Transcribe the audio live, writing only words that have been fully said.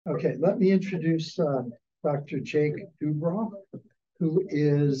Okay, let me introduce Dr. Jake Dubroff, who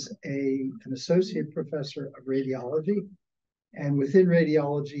is an associate professor of radiology. And within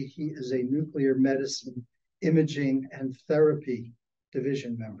radiology, he is a nuclear medicine imaging and therapy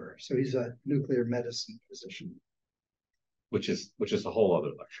division member. So he's a nuclear medicine physician. Which is a whole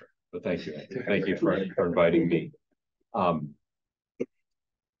other lecture. But thank you. Thank you for inviting me. And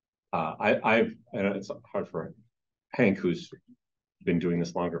it's hard for Hank, who's been doing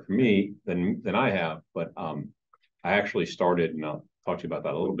this longer for me than I have, but I actually started, and I'll talk to you about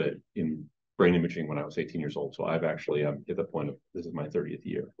that a little bit, in brain imaging when I was 18 years old. So I've actually at the point of, this is my 30th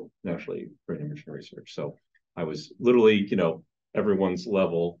year in actually brain imaging research. So I was literally, everyone's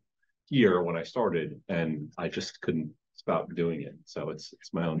level here when I started, and I just couldn't stop doing it. So it's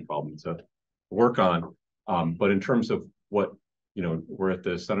my own problem to work on. But in terms of what, we're at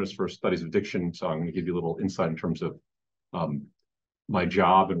the Centers for Studies of Addiction, so I'm going to give you a little insight in terms of my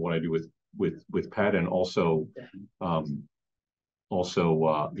job and what I do with PET, and also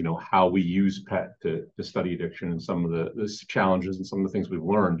how we use PET to study addiction and some of the challenges and some of the things we've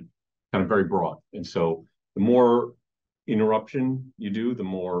learned, kind of very broad. And so the more interruption you do, the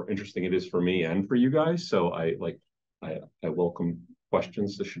more interesting it is for me and for you guys. So I welcome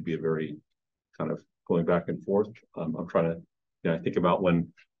questions. This should be a very kind of going back and forth. I'm trying to, I think about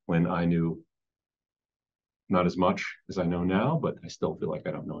when I knew not as much as I know now, but I still feel like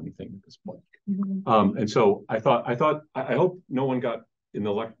I don't know anything at this point. Mm-hmm. And so I hope no one got in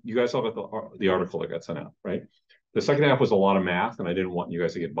the you guys saw about the article that got sent out, right? The second half was a lot of math, and I didn't want you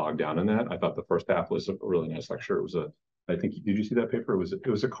guys to get bogged down in that. I thought the first half was a really nice lecture. It was I think, did you see that paper? It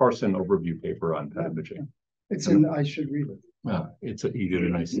was a Carson overview paper on PET imaging. I should read it. He did a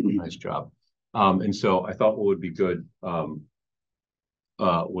nice job. And so I thought what would be good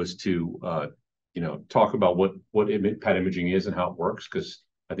was to talk about what PET imaging is and how it works, because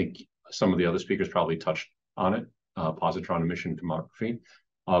I think some of the other speakers probably touched on it, positron emission tomography.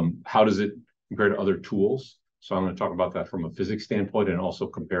 How does it compare to other tools? So I'm going to talk about that from a physics standpoint, and also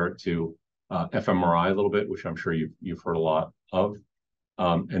compare it to fMRI a little bit, which I'm sure you've heard a lot of.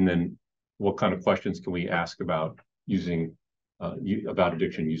 And then what kind of questions can we ask about about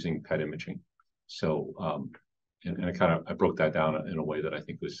addiction using PET imaging? So and I broke that down in a way that I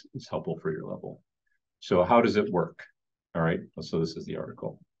think is helpful for your level. So how does it work? All right. So this is the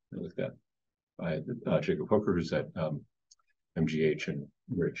article I looked at by Jacob Hooker, who's at MGH, and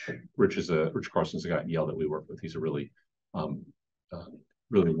Rich Carson's a guy at Yale that we work with. He's a really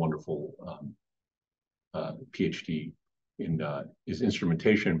really wonderful PhD in his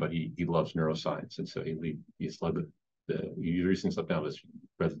instrumentation, but he loves neuroscience, and so he's led he recently stepped down,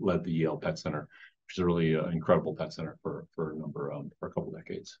 led the Yale PET Center, which is a really incredible PET center for a couple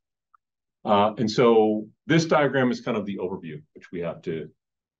decades. And so this diagram is kind of the overview, which we have to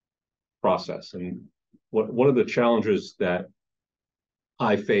process. And one of the challenges that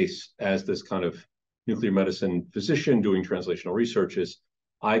I face as this kind of nuclear medicine physician doing translational research is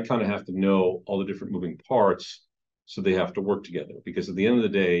I kind of have to know all the different moving parts, so they have to work together. Because at the end of the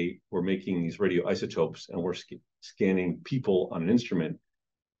day, we're making these radioisotopes and we're scanning people on an instrument,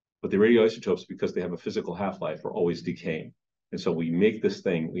 but the radioisotopes, because they have a physical half-life, are always decaying. And so we make this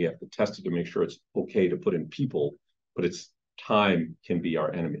thing, we have to test it to make sure it's okay to put in people, but its time can be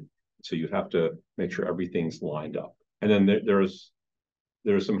our enemy. So you have to make sure everything's lined up. And then there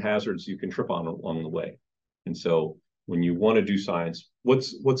are some hazards you can trip on along the way. And so when you want to do science,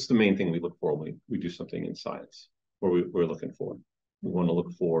 what's the main thing we look for when we do something in science? Or we're looking for? We want to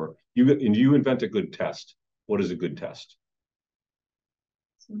look for, you invent a good test. What is a good test?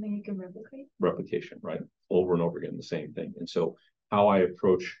 Something you can replicate. Replication, right? Over and over again, the same thing. And so how I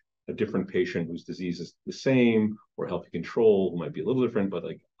approach a different patient whose disease is the same, or healthy control might be a little different, but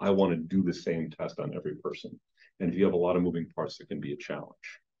like I want to do the same test on every person. And if you have a lot of moving parts, that can be a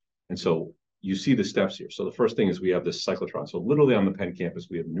challenge. And so you see the steps here. So the first thing is we have this cyclotron. So literally on the Penn campus,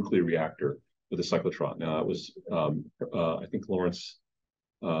 we have a nuclear reactor with a cyclotron. Now it was, I think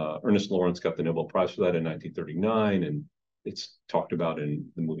Ernest Lawrence got the Nobel Prize for that in 1939, and it's talked about in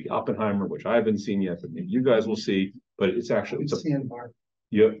the movie Oppenheimer, which I haven't seen yet, but maybe you guys will see. But it's actually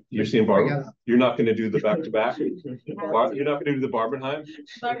you're seeing Barbara. You're not going to do the back-to-back. You're not going to do the Barbenheimer.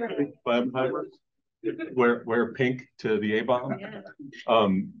 Wear pink to the A-bomb. Yeah.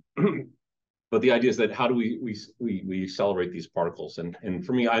 But the idea is that how do we accelerate these particles? And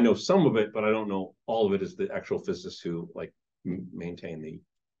for me, I know some of it, but I don't know all of it as the actual physicists who like maintain the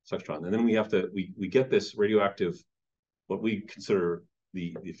cyclotron. And then we get this radioactive, what we consider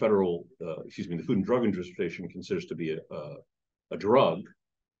the federal, the Food and Drug Administration considers to be a drug,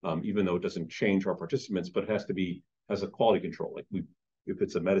 even though it doesn't change our participants, but it has a quality control. Like if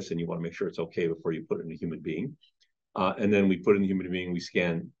it's a medicine, you want to make sure it's okay before you put it in a human being. And then we put in the human being, we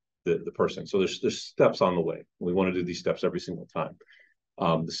scan the person. So there's steps on the way. We want to do these steps every single time,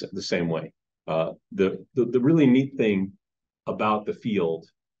 the same way. The really neat thing about the field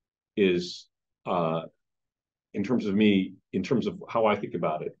is, in terms of how I think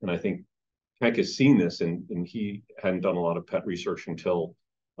about it, and I think Hank has seen this, and he hadn't done a lot of pet research until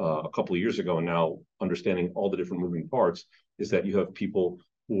a couple of years ago, and now understanding all the different moving parts, is that you have people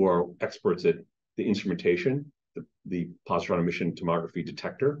who are experts at the instrumentation, the positron emission tomography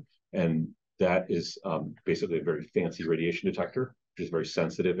detector, and that is basically a very fancy radiation detector, which is very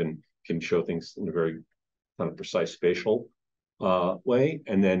sensitive and can show things in a very kind of precise spatial way.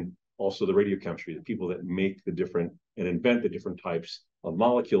 And then also the radiochemistry, the people that make the different and invent the different types of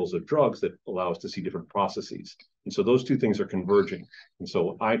molecules of drugs that allow us to see different processes. And so those two things are converging. And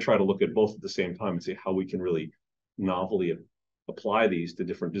so I try to look at both at the same time and see how we can really novelly apply these to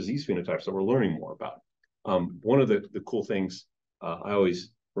different disease phenotypes that we're learning more about. One of the cool things I always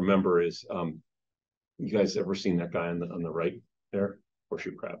remember is, you guys ever seen that guy on the right there?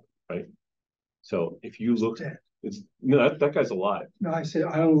 Horseshoe crab, right? So if you look, no, that guy's alive. No, I said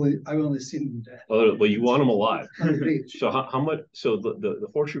I've only seen him dead. Oh, well, you want him alive. On the beach. So how much? So the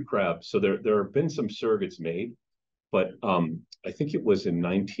horseshoe crab. So there have been some surrogates made, but I think it was in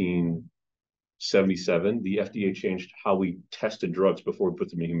 1977 the FDA changed how we tested drugs before we put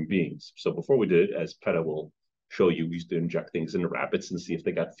them in human beings. So before we did, as PETA will show you, we used to inject things into rabbits and see if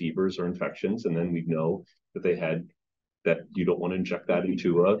they got fevers or infections, and then we'd know that they had that. You don't want to inject that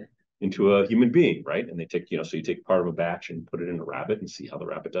into a human being, right? And they take, so you take part of a batch and put it in a rabbit and see how the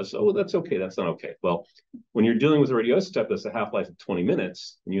rabbit does. Oh, that's okay. That's not okay. Well, when you're dealing with a radioisotope that's a half-life of 20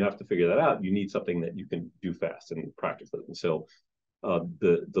 minutes, and you have to figure that out, you need something that you can do fast and practice it. And so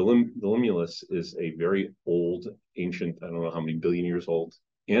the limulus is a very old, ancient, I don't know how many billion years old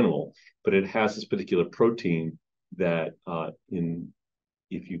animal, but it has this particular protein that it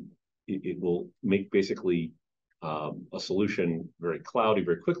will make basically a solution very cloudy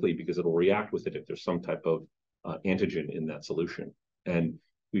very quickly, because it'll react with it if there's some type of antigen in that solution. And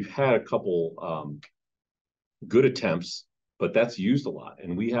we've had a couple good attempts, but that's used a lot.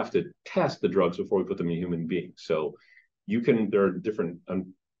 And we have to test the drugs before we put them in human beings. So there are different,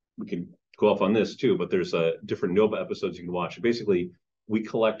 we can go off on this too, but there's different NOVA episodes you can watch. Basically, we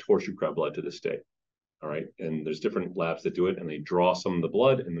collect horseshoe crab blood to this day. All right. And there's different labs that do it, and they draw some of the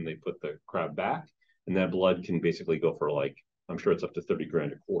blood and then they put the crab back. And that blood can basically go for, like, I'm sure it's up to 30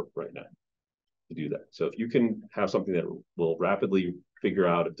 grand a quart right now to do that. So if you can have something that will rapidly figure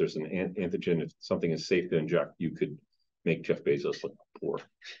out if there's an antigen, if something is safe to inject, you could make Jeff Bezos look poor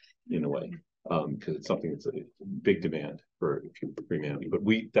in a way, because it's something that's a big demand for humanity. But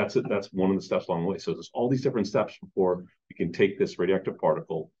that's one of the steps along the way. So there's all these different steps before you can take this radioactive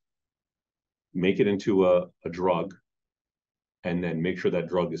particle, make it into a drug, and then make sure that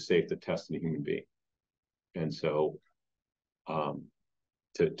drug is safe to test in a human being. And so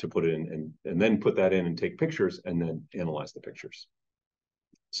to put it in and then put that in and take pictures and then analyze the pictures.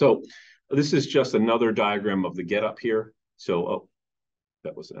 So this is just another diagram of the get up here. So,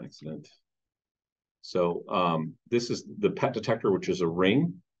 that was an accident. So this is the PET detector, which is a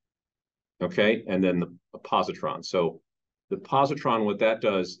ring. Okay, and then the positron. So the positron, what that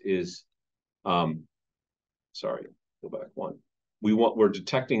does is, sorry, go back one. We're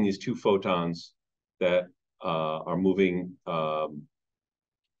detecting these two photons that are moving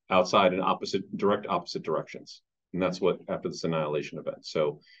outside in direct opposite directions. And that's what, after this annihilation event.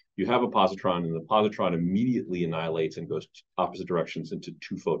 So you have a positron, and the positron immediately annihilates and goes opposite directions into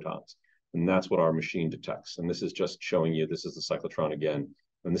two photons. And that's what our machine detects. And this is just showing you, this is the cyclotron again.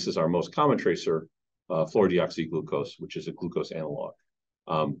 And this is our most common tracer, fluorodeoxyglucose, which is a glucose analog.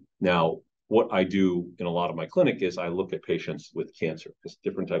 Now, what I do in a lot of my clinic is I look at patients with cancer, because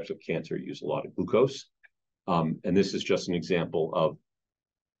different types of cancer use a lot of glucose. And this is just an example of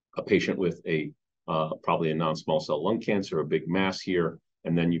a patient with probably a non-small cell lung cancer, a big mass here.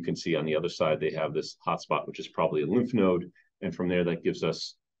 And then you can see on the other side, they have this hotspot, which is probably a lymph node. And from there, that gives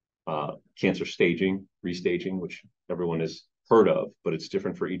us cancer staging, restaging, which everyone has heard of, but it's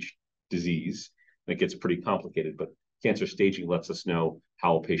different for each disease. And it gets pretty complicated, but cancer staging lets us know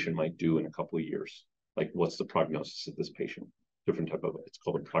how a patient might do in a couple of years. Like, what's the prognosis of this patient? Different type of, it's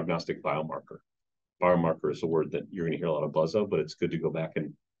called a prognostic biomarker. Biomarker is a word that you're going to hear a lot of buzz of, but it's good to go back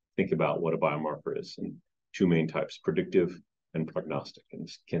and think about what a biomarker is. And two main types, predictive and prognostic. And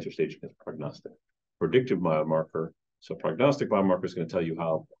cancer staging is prognostic. Predictive biomarker, so prognostic biomarker is going to tell you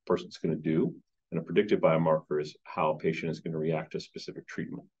how a person's going to do. And a predictive biomarker is how a patient is going to react to a specific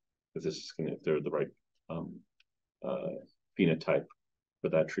treatment. If they're the right phenotype for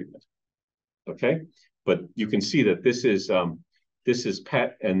that treatment. Okay, but you can see that this is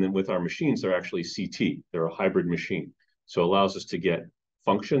PET, and then with our machines, they're actually CT. They're a hybrid machine, so it allows us to get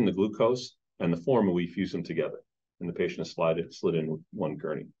function, the glucose, and the form, and we fuse them together. And the patient is slid in with one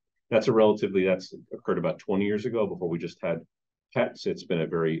gurney. That's occurred about 20 years ago before we just had PETs. It's been a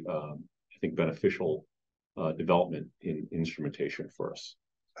very, I think, beneficial development in instrumentation for us.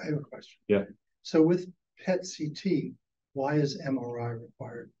 I have a question. Yeah. So with PET CT, why is MRI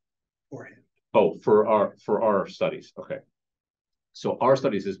required for him? Oh, for our studies. Okay. So our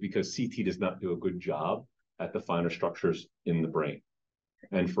studies is because CT does not do a good job at the finer structures in the brain.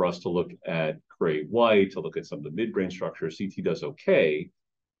 And for us to look at gray white, to look at some of the midbrain structures, CT does okay,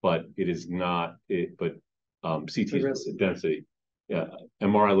 but it is not it. But CT is density. Yeah,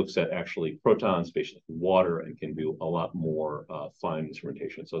 MRI looks at actually protons, spatial water, and can do a lot more fine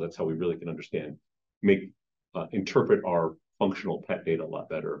instrumentation. So that's how we really can understand, interpret our functional PET data a lot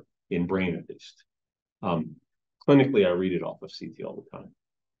better in brain, at least. Clinically, I read it off of CT all the time.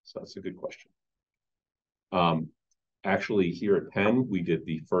 So that's a good question. Actually, here at Penn, we did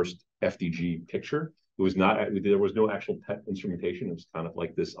the first FDG picture. It was not, there was no actual PET instrumentation. It was kind of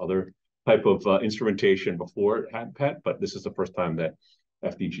like this other type of instrumentation before it had PET, but this is the first time that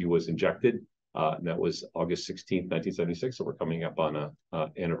FDG was injected. And that was August 16th, 1976. So we're coming up on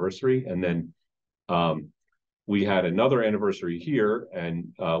an anniversary. And then we had another anniversary here,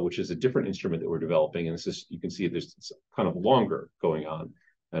 and which is a different instrument that we're developing. And this is, you can see it's kind of longer going on.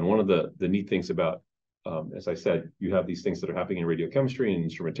 And one of the neat things about, as I said, you have these things that are happening in radiochemistry and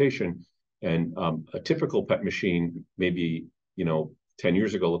instrumentation. And a typical PET machine, maybe, 10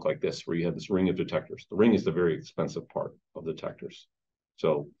 years ago, looked like this, where you had this ring of detectors. The ring is the very expensive part of the detectors.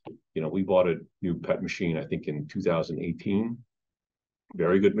 So, we bought a new PET machine, I think in 2018.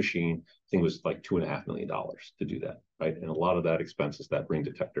 Very good machine. I think it was like $2.5 million to do that, right? And a lot of that expense is that ring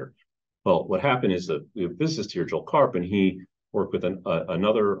detector. Well, what happened is that we have a physicist here, Joel Karp, and he worked with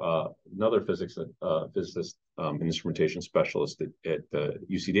another physicist, instrumentation specialist at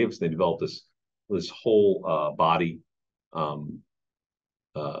UC Davis. They developed this whole body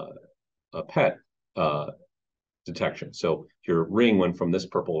a PET detection. So your ring went from this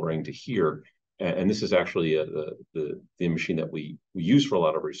purple ring to here, and this is actually the machine that we use for a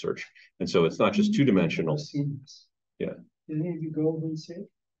lot of research. And so it's not just two-dimensional. Yeah. Did any of you go over and see it?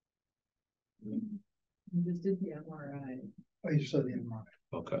 We just did the MRI. Oh, you saw the MRI.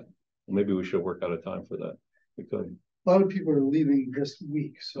 Okay. Well, maybe we should work out a time for that. We could. A lot of people are leaving this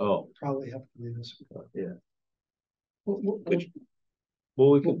week, so Oh, probably have to leave this week. yeah. We'll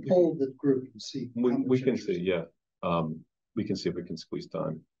We can poll the group and see. we can see, yeah. We can see if we can squeeze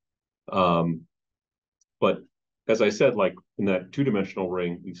time. But as I said, like in that two-dimensional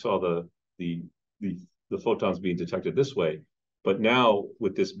ring, we saw the photons being detected this way. But now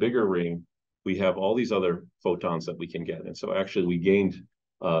with this bigger ring, we have all these other photons that we can get. And so actually we gained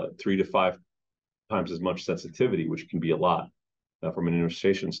 3 to 5 times as much sensitivity, which can be a lot from an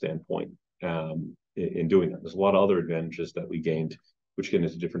interpretation standpoint in doing that. There's a lot of other advantages that we gained, which get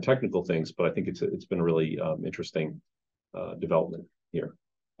into different technical things, but I think it's been a really interesting development here.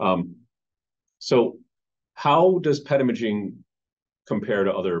 So how does PET imaging compare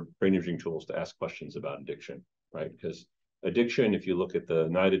to other brain imaging tools to ask questions about addiction, right? Because addiction, if you look at the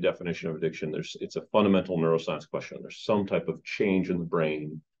NIDA definition of addiction, it's a fundamental neuroscience question. There's some type of change in the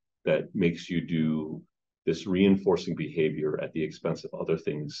brain that makes you do this reinforcing behavior at the expense of other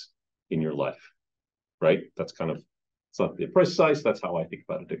things in your life, right? That's kind of, it's not precise, that's how I think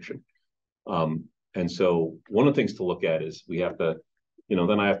about addiction. And so one of the things to look at is we have to,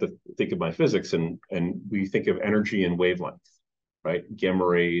 then I have to think of my physics, and we think of energy and wavelength, right? Gamma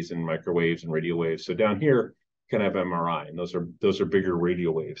rays and microwaves and radio waves. So down here, can have MRI, and those are bigger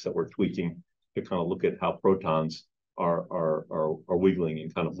radio waves that we're tweaking to kind of look at how protons are wiggling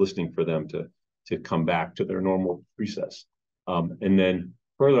and kind of listening for them to come back to their normal recess. And then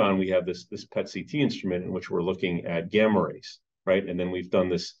further on, we have this PET CT instrument in which we're looking at gamma rays, right? And then we've done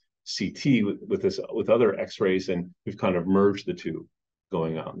this CT with other X-rays, and we've kind of merged the two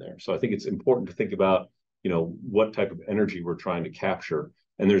going on there. So I think it's important to think about, what type of energy we're trying to capture.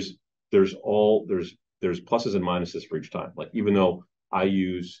 And there's pluses and minuses for each time. Like, even though I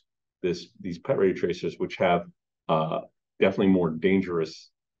use these PET radio tracers, which have definitely more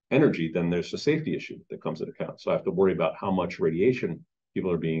dangerous energy, then there's a safety issue that comes into account. So I have to worry about how much radiation people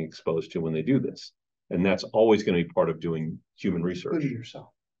are being exposed to when they do this. And that's always going to be part of doing human research. Including yourself.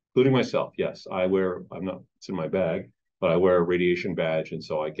 Including myself, yes. It's in my bag, but I wear a radiation badge. And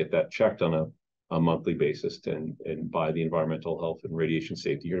so I get that checked on a monthly basis and by the environmental health and radiation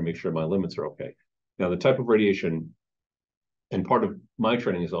safety here to make sure my limits are okay. Now, the type of radiation And part of my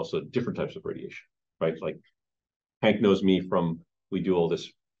training is also different types of radiation, right? Like Hank knows me from, we do all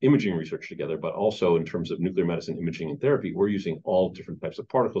this imaging research together, but also in terms of nuclear medicine, imaging, and therapy, we're using all different types of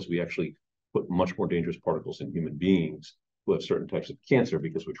particles. We actually put much more dangerous particles in human beings who have certain types of cancer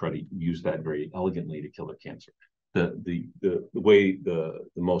because we try to use that very elegantly to kill their cancer. The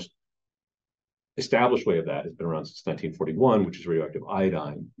most established way of that has been around since 1941, which is radioactive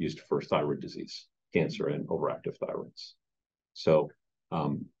iodine used for thyroid disease, cancer, and overactive thyroids. So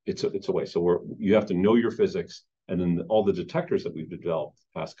it's a way. So you have to know your physics, and then all the detectors that we've developed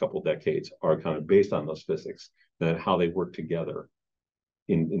the past couple of decades are kind of based on those physics and how they work together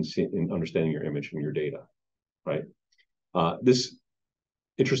in understanding your image and your data, right? This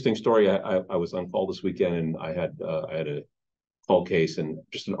interesting story. I was on call this weekend, and I had a call case and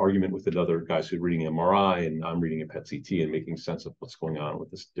just an argument with another guys who's reading MRI, and I'm reading a PET CT and making sense of what's going on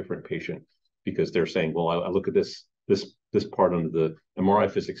with this different patient, because they're saying, well, I look at this part under the MRI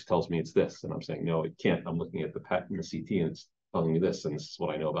physics tells me it's this, and I'm saying, no, it can't. I'm looking at the PET and the CT, and it's telling me this, and this is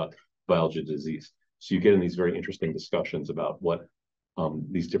what I know about biology of disease. So you get in these very interesting discussions about what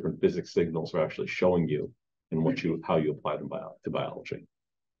these different physics signals are actually showing you, and how you apply them to biology.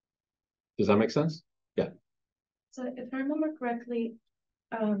 Does that make sense? Yeah. So if I remember correctly,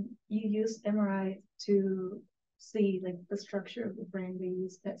 you use MRI to see like the structure of the brain. We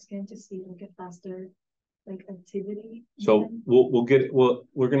use PET scan to see like a faster like activity. So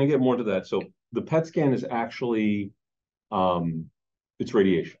we're going to get more to that. So the PET scan is actually it's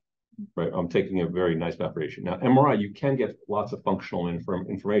radiation, right? I'm taking a very nice map radiation. Now MRI, you can get lots of functional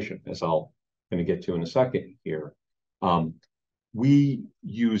information, as I'll going to get to in a second here. We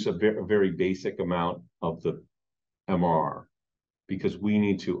use a very basic amount of the MR because we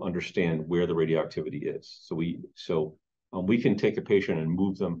need to understand where the radioactivity is. So we can take a patient and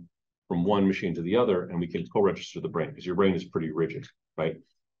move them from one machine to the other, and we can co-register the brain, because your brain is pretty rigid, right?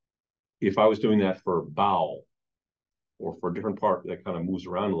 If I was doing that for bowel or for a different part that kind of moves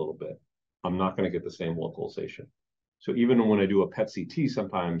around a little bit, I'm not going to get the same localization. So even when I do a PET CT,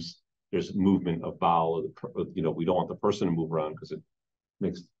 sometimes there's movement of bowel. We don't want the person to move around because it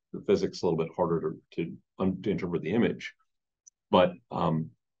makes the physics a little bit harder to interpret the image. But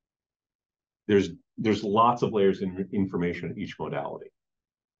there's lots of layers in information in each modality.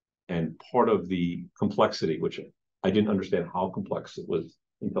 And part of the complexity, which I didn't understand how complex it was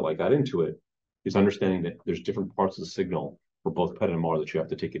until I got into it, is understanding that there's different parts of the signal for both PET and MR that you have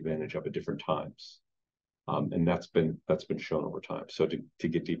to take advantage of at different times. And that's been shown over time. So to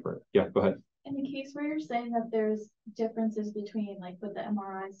get deeper, yeah, go ahead. In the case where you're saying that there's differences between like what the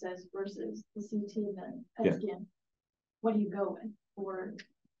MRI says versus the CT and the PET scan, what do you go with? Or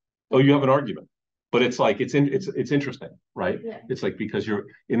oh, you have an argument, but it's like it's interesting, right? Yeah. It's like, because you're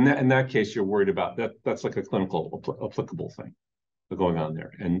in that case, you're worried about that. That's like a clinical applicable thing going on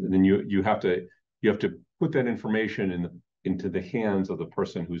there, and then you have to put that information into the hands of the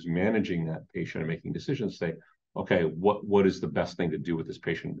person who's managing that patient and making decisions. Say, okay, what is the best thing to do with this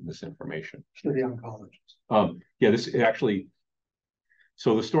patient and this information? To the oncologist. This actually.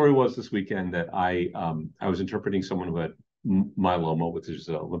 So the story was this weekend that I was interpreting someone who had myeloma, which is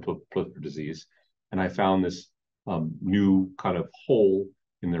a lymphoproliferative disease, and I found this new kind of hole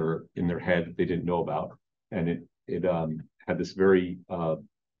in their head that they didn't know about, and it had this very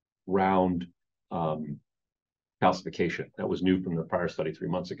round calcification that was new from the prior study 3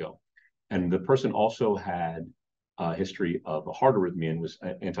 months ago. And the person also had a history of a heart arrhythmia and was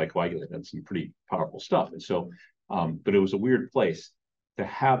anticoagulated and some pretty powerful stuff. And so, but it was a weird place to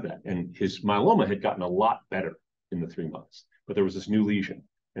have that. And his myeloma had gotten a lot better in the 3 months, but there was this new lesion.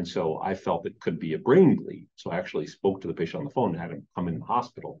 And so I felt it could be a brain bleed. So I actually spoke to the patient on the phone and had him come in the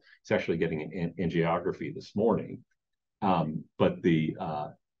hospital. He's actually getting an angiography this morning. But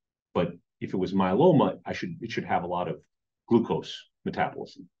if it was myeloma, it should have a lot of glucose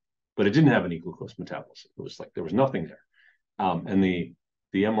metabolism, but it didn't have any glucose metabolism. It was like there was nothing there. And the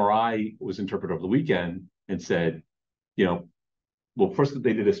MRI was interpreted over the weekend and said, well, first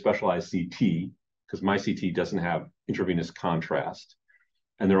they did a specialized CT, because my CT doesn't have intravenous contrast.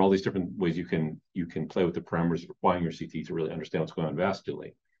 And there are all these different ways you can play with the parameters of applying your CT to really understand what's going on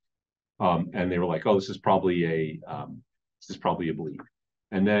vascularly. And they were like, oh, this is probably a bleed.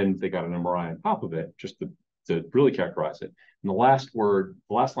 And then they got an MRI on top of it just to really characterize it. And the last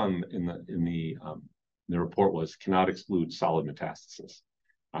line in the report was cannot exclude solid metastasis.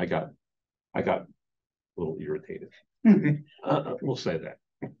 I got a little irritated. We'll say that.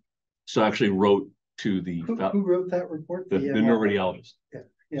 So I actually wrote to the who wrote that report? The neuroradiologist. Yeah.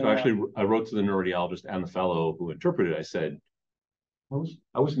 So actually, I wrote to the neuroradiologist and the fellow who interpreted. I said,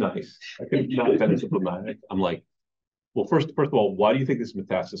 I was nice. I could not have been diplomatic. I'm like, Well, first of all, why do you think this is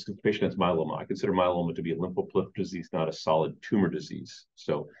metastasis? Because the patient has myeloma. I consider myeloma to be a lymphoproliferative disease, not a solid tumor disease.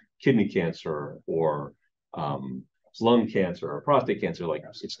 So kidney cancer or lung cancer or prostate cancer, like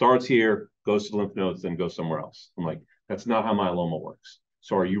it starts here, goes to the lymph nodes, then goes somewhere else. I'm like, that's not how myeloma works.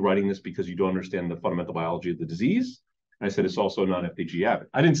 So are you writing this because you don't understand the fundamental biology of the disease? And I said, it's also non-FDG avid.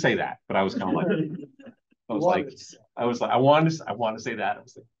 I didn't say that, but I was kind of like, I wanted to say that. I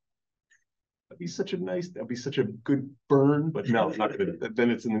was like, that'd be such a good burn, but no, it's not gonna.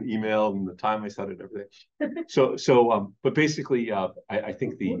 Then it's in an email and the time I said it, everything. But basically, I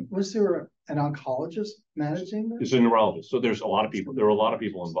think was there an oncologist managing this? There's a neurologist. So there's a lot of people. There were a lot of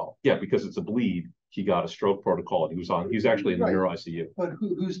people involved. Yeah, because it's a bleed. He got a stroke protocol. And he was actually in the neuro ICU. But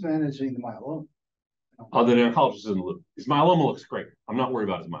who's managing the myeloma? The oncologist is in the loop. His myeloma looks great. I'm not worried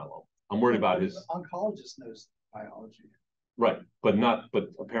about his myeloma. I'm worried about his. The oncologist knows biology. Right, but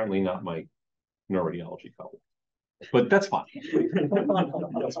apparently not my neuroradiology colleague. But that's fine.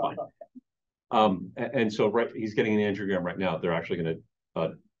 That's fine. And so he's getting an angiogram right now. They're actually going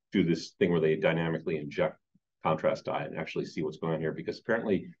to do this thing where they dynamically inject contrast dye and actually see what's going on here, because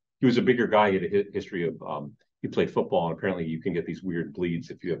apparently he was a bigger guy. He had a history of he played football, and apparently you can get these weird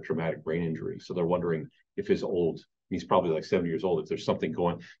bleeds if you have traumatic brain injury. So they're wondering if he's probably like 70 years old, if there's something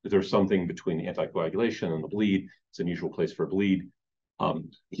between the anticoagulation and the bleed. It's an unusual place for a bleed.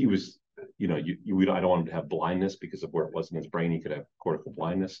 He was, I don't want him to have blindness because of where it was in his brain. He could have cortical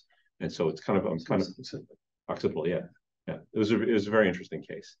blindness. And so it's occipital, yeah. Yeah, it was a very interesting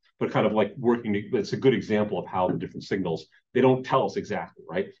case, but kind of like it's a good example of how the different signals, they don't tell us exactly,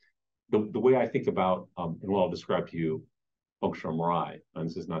 right? The way I think about, and what I'll describe to you, functional MRI, and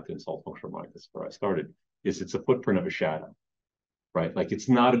this is not to insult functional MRI, this is where I started, is it's a footprint of a shadow, right? Like it's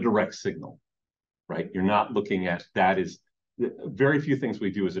not a direct signal, right? You're not looking at that is, very few things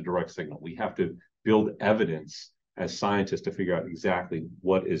we do as a direct signal. We have to build evidence as scientists to figure out exactly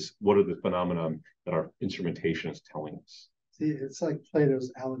what are the phenomenon that our instrumentation is telling us. See, it's like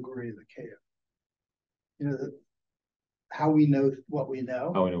Plato's allegory of the cave. How we know what we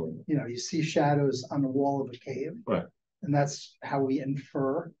know. How we know. You see shadows on the wall of a cave, right? And that's how we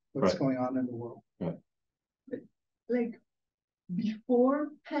infer what's going on in the world. Right. Like before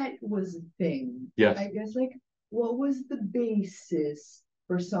PET was a thing. Yes. I guess what was the basis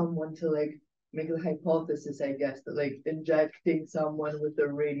for someone to make a hypothesis, I guess, that injecting someone with a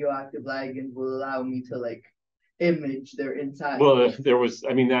radioactive ligand will allow me to image their inside? Well, there was,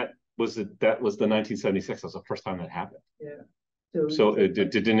 that was the 1976. That was the first time that happened. Yeah. So it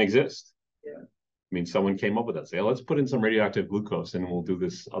didn't exist. Yeah. Someone came up with that. Say, let's put in some radioactive glucose and we'll do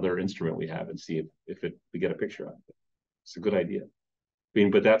this other instrument we have and see if we get a picture of it. It's a good idea.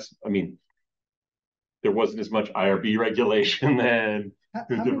 But there wasn't as much IRB regulation then. How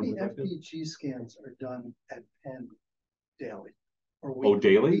many FDG scans are done at Penn daily? Or weekly? Oh,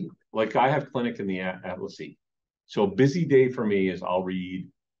 daily? Like I have clinic in the let's see. So a busy day for me is I'll read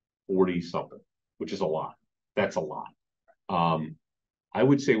 40 something, which is a lot. That's a lot. I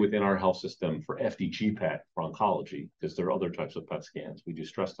would say within our health system for FDG PET for oncology, because there are other types of PET scans, we do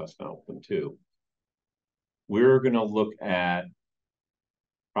stress tests now with them too. We're going to look at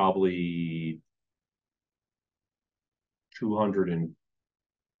probably 200 and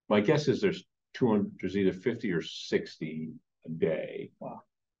my guess is there's either 50 or 60 a day. Wow.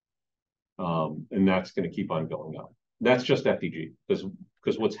 And that's going to keep on going up. That's just FDG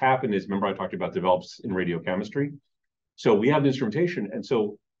because what's happened is, remember I talked about develops in radiochemistry. So we have the instrumentation. And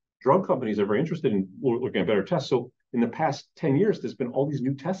so drug companies are very interested in looking at better tests. So in the past 10 years, there's been all these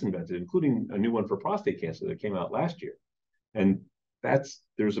new tests invented, including a new one for prostate cancer that came out last year. And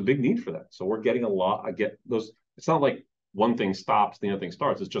there's a big need for that. So we're getting a lot. I get those. It's not like one thing stops, the other thing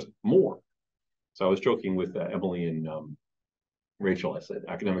starts. It's just more. So I was joking with Emily and Rachel. I said,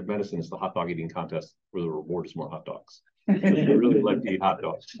 academic medicine is the hot dog eating contest where the reward is more hot dogs. I really like to eat hot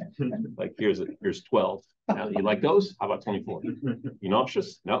dogs. Like here's 12. Now, you like those? How about 24? You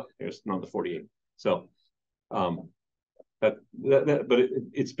nauseous? No, here's another 48. So but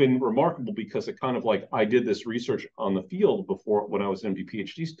it's been remarkable because it kind of I did this research on the field before when I was an MD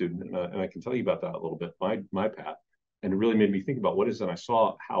PhD student, and I can tell you about that a little bit, my path. And it really made me think about what is it. And I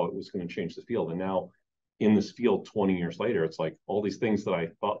saw how it was going to change the field. And now in this field, 20 years later, it's like all these things that I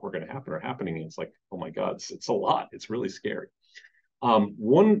thought were going to happen are happening. And it's like, oh my God, it's a lot. It's really scary.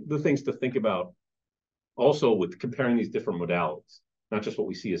 One of the things to think about also with comparing these different modalities, not just what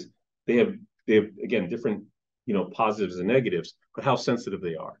we see is they have again, different, positives and negatives, but how sensitive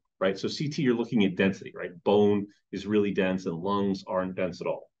they are, right? So CT, you're looking at density, right? Bone is really dense and lungs aren't dense at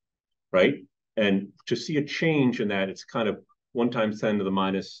all, right? And to see a change in that, it's kind of 1 ×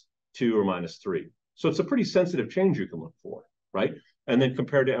 10⁻² or -3. So it's a pretty sensitive change you can look for, right? And then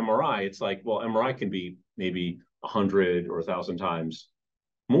compared to MRI, it's like, well, MRI can be maybe 100 or 1,000 times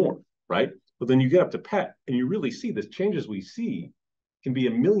more, right? But then you get up to PET and you really see the changes we see can be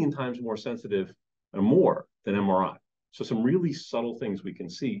 1,000,000 times more sensitive and more than MRI. So some really subtle things we can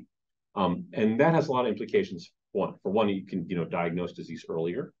see. And that has a lot of implications. For one, you can diagnose disease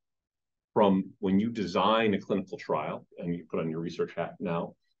earlier. From when you design a clinical trial and you put on your research hat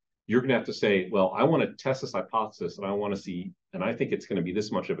now, you're going to have to say, well, I want to test this hypothesis and I want to see, and I think it's going to be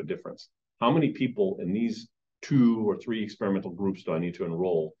this much of a difference. How many people in these 2 or 3 experimental groups do I need to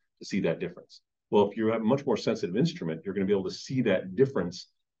enroll to see that difference? Well, if you have a much more sensitive instrument, you're going to be able to see that difference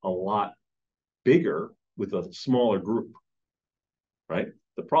a lot bigger with a smaller group, right?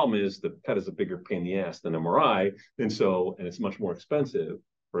 The problem is the PET is a bigger pain in the ass than MRI, and it's much more expensive,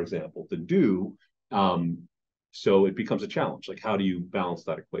 for example, to do. So it becomes a challenge. Like, how do you balance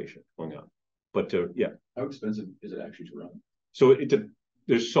that equation going on? But how expensive is it actually to run? So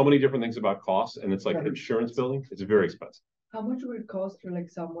there's so many different things about costs, and it's like insurance billing. It's very expensive. How much would it cost for like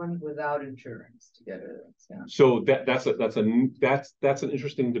someone without insurance to get a scan? So that's an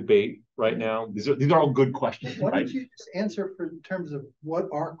interesting debate right now. These are all good questions. Why right? don't you just answer in terms of what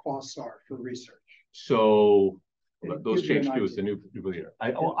our costs are for research? So those Give you an change too is the idea. new year.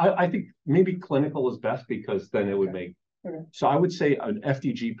 I think maybe clinical is best because then it would make. Okay. So I would say an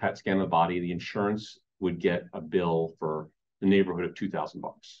FDG PET scan of the body, the insurance would get a bill for the neighborhood of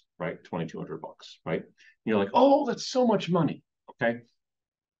 $2,000, right? $2,200, right? And you're like, oh, that's so much money. Okay.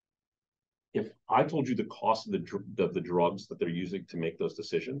 If I told you the cost of the drugs that they're using to make those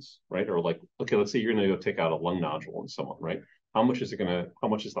decisions, right? Or like, okay, let's say you're going to go take out a lung nodule in someone, right? How much is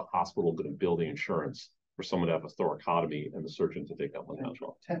the hospital going to bill the insurance for someone to have a thoracotomy and the surgeon to take that lung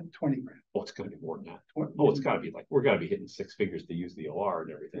nodule? 10, 20 grand. Oh, it's going to be more than that. 20. Oh, it's got to be like, we're got to be hitting 6 figures to use the OR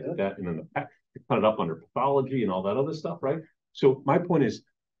and everything like that. And then you cut it up under pathology and all that other stuff, right? So my point is,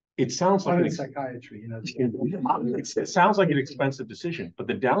 it sounds like psychiatry, it sounds like an expensive decision, but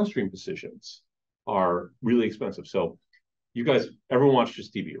the downstream decisions are really expensive. So you guys, everyone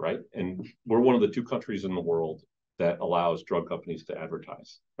watches TV, right? And we're one of the 2 countries in the world that allows drug companies to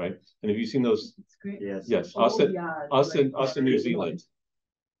advertise, right? And have you seen those? It's great. Yes. Us in New Zealand,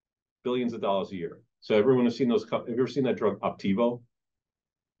 billions of dollars a year. So everyone has seen those. Have you ever seen that drug Optivo?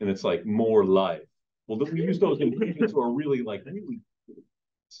 And it's like more life. Well, we use those in patients who are really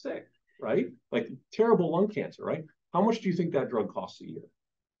sick, right? Like terrible lung cancer, right? How much do you think that drug costs a year?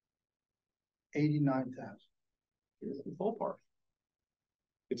 89,000. Ballpark.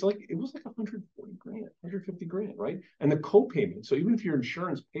 It was like 140 grand, 150 grand, right? And the copayment. So even if your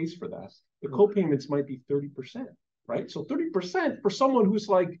insurance pays for that, the copayments might be 30%, right? So 30% for someone who's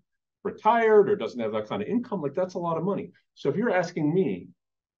like retired or doesn't have that kind of income, like that's a lot of money. So if you're asking me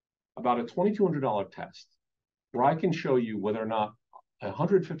about a $2,200 test where I can show you whether or not a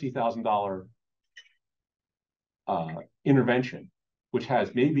 $150,000 intervention, which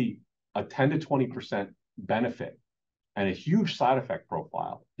has maybe a 10 to 20% benefit and a huge side effect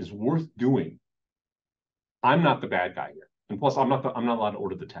profile, is worth doing, I'm not the bad guy here. And plus, I'm not allowed to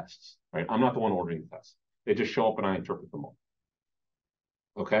order the tests, right? I'm not the one ordering the tests. They just show up and I interpret them all.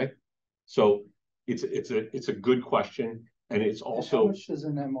 Okay, so it's a good question, and it's also how much does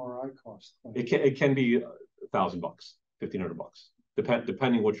an MRI cost? It can be $1,000, $1,500,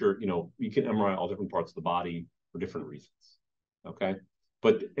 depending what you can MRI all different parts of the body for different reasons. Okay,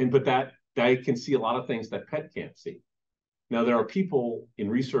 but that can see a lot of things that PET can't see. Now there are people in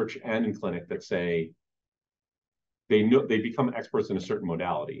research and in clinic that say they become experts in a certain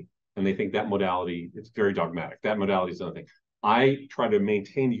modality, and they think that modality, it's very dogmatic. That modality is another thing. I try to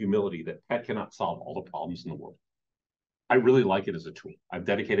maintain the humility that PET cannot solve all the problems in the world. I really like it as a tool. I've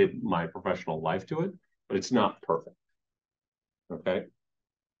dedicated my professional life to it, but it's not perfect. Okay.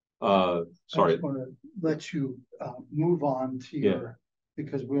 Sorry. I just want to let you move on to your,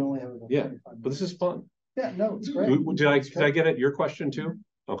 because we only have about 25 minutes. But this is fun. Yeah, no, it's great. Did I get it? Your question too?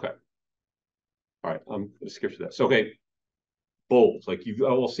 Okay. All right, I'm gonna skip through that. So okay, bold, like you've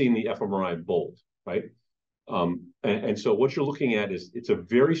all seen the fMRI bold, right? And so what you're looking at is it's a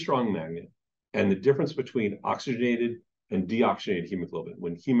very strong magnet, and the difference between oxygenated and deoxygenated hemoglobin.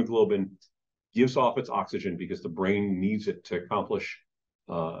 When hemoglobin gives off its oxygen because the brain needs it to accomplish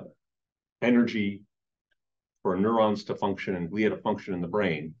energy for neurons to function and glia to function in the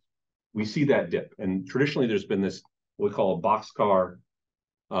brain, we see that dip. And traditionally, there's been this what we call a boxcar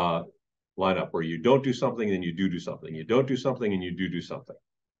lineup where you don't do something, then you do something. You don't do something, and you do something,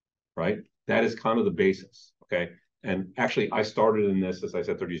 right? That is kind of the basis, okay? And actually, I started in this, as I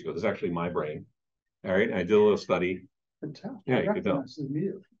said 30 years ago. This is actually my brain, all right? And I did a little study, could tell. Yeah, I you could tell. recognized it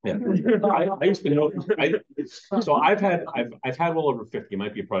immediately. Yeah, I used to know. So I've had well over 50.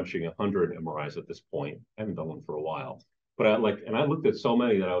 Might be approaching 100 MRIs at this point. I haven't done one for a while, but I looked at so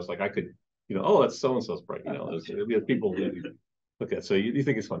many that I was like, I could, oh, that's so and so's brain. We have people look at. So you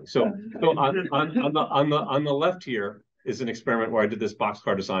think it's funny. So on the left here is an experiment where I did this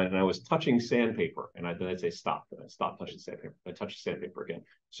boxcar design, and I was touching sandpaper, and then I'd say stop, and I stopped touching sandpaper. I touched sandpaper again.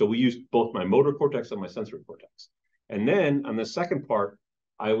 So we used both my motor cortex and my sensory cortex. And then on the second part,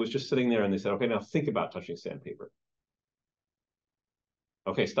 I was just sitting there and they said, okay, now think about touching sandpaper.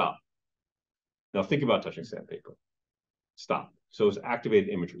 Okay, stop. Now think about touching sandpaper. Stop. So it was activated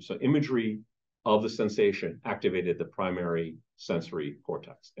imagery. So imagery of the sensation activated the primary sensory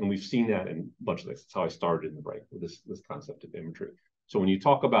cortex. And we've seen that in a bunch of things. That's how I started in the brain with this concept of imagery. So when you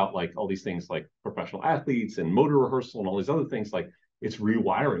talk about like all these things like professional athletes and motor rehearsal and all these other things, like it's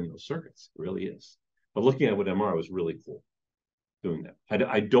rewiring those circuits. It really is. But looking at it with MRI was really cool doing that.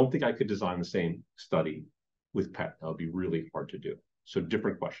 I don't think I could design the same study with PET. That would be really hard to do. So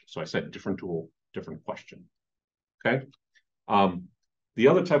different questions. So I said different tool, different question. Okay. The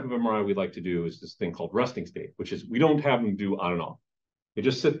other type of MRI we like to do is this thing called resting state, which is we don't have them do on and off. They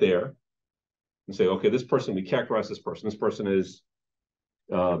just sit there and say, okay, this person, we characterize this person. This person is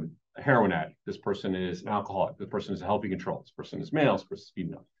a heroin addict. This person is an alcoholic. This person is a healthy control. This person is male. This person is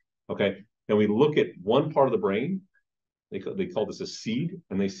female. Okay. And we look at one part of the brain. They call this a seed,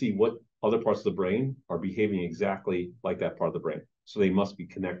 and they see what other parts of the brain are behaving exactly like that part of the brain. So they must be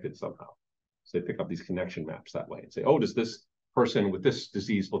connected somehow. So they pick up these connection maps that way and say, oh, does this person with this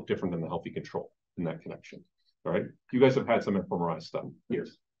disease look different than the healthy control in that connection? All right. You guys have had some fMRI stuff here.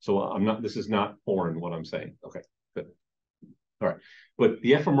 So this is not foreign what I'm saying. Okay, good. All right. But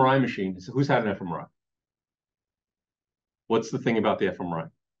the fMRI machine, who's had an fMRI? What's the thing about the fMRI?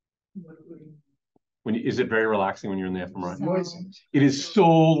 Is it very relaxing when you're in the fMRI? Noisy. It is so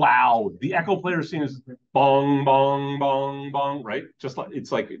loud. The echo player scene is bong, bong, bong, bong, right? Just like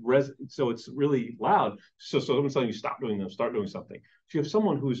so it's really loud. So someone's telling you stop doing them, start doing something. If you have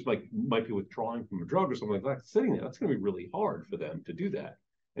someone who's like might be withdrawing from a drug or something like that, sitting there, that's going to be really hard for them to do that.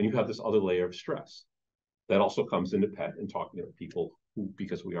 And you have this other layer of stress that also comes into PET and talking to people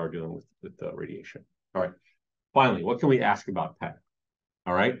because we are dealing with radiation. All right. Finally, what can we ask about PET?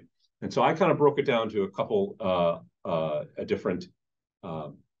 All right. And so I kind of broke it down to a couple different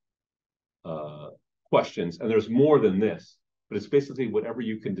questions. And there's more than this, but it's basically whatever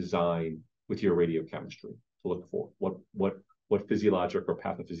you can design with your radiochemistry to look for. What physiologic or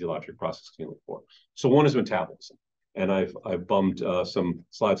pathophysiologic process can you look for? So one is metabolism. And I've bummed some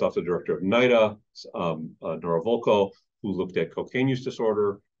slides off the director of NIDA, Nora Volko, who looked at cocaine use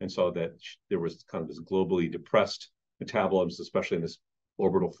disorder and saw that there was kind of this globally depressed metabolisms, especially in this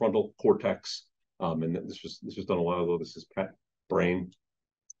orbital frontal cortex. And this was done a while ago. This is PET brain.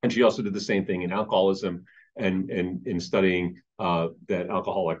 And she also did the same thing in alcoholism and in studying that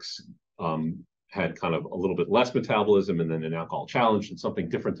alcoholics had kind of a little bit less metabolism and then an alcohol challenge and something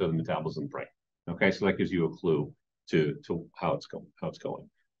different to the metabolism brain. Okay, so that gives you a clue to how it's going.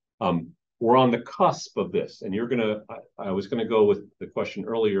 We're on the cusp of this, and I was gonna go with the question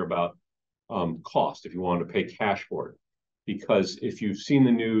earlier about cost, if you wanted to pay cash for it. Because if you've seen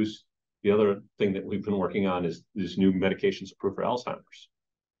the news, the other thing that we've been working on is these new medications approved for Alzheimer's.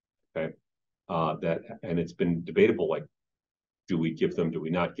 Okay, and it's been debatable, like, do we give them, do we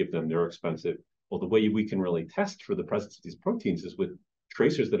not give them? They're expensive. Well, the way we can really test for the presence of these proteins is with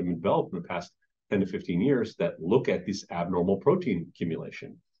tracers that have been developed in the past 10 to 15 years that look at this abnormal protein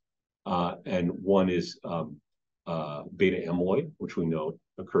accumulation. And one is beta amyloid, which we know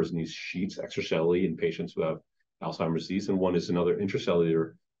occurs in these sheets extracellularly in patients who have Alzheimer's disease, and one is another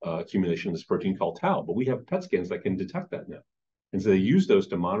intracellular accumulation of this protein called tau. But we have PET scans that can detect that now, and so they use those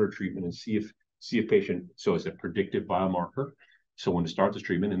to monitor treatment and see if patient. So it's a predictive biomarker. So when to start this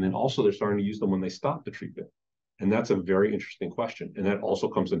treatment, and then also they're starting to use them when they stop the treatment, and that's a very interesting question. And that also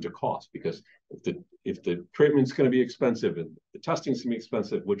comes into cost, because if the treatment's going to be expensive and the testing's going to be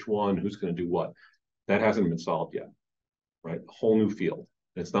expensive, which one, who's going to do what, that hasn't been solved yet, right? A whole new field.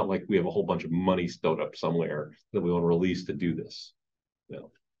 It's not like we have a whole bunch of money stowed up somewhere that we want to release to do this.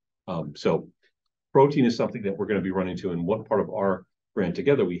 So protein is something that we're going to be running to. In one part of our grant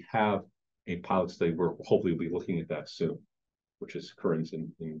together, we have a pilot study where hopefully we'll be looking at that soon, which is occurrence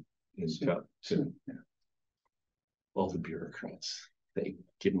in soon. Yeah. All the bureaucrats, they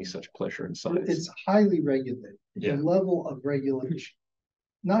give me such pleasure in science. It's highly regulated. Yeah. The level of regulation,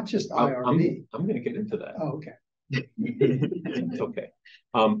 not just IRB. I'm going to get into that. Oh, okay. It's okay.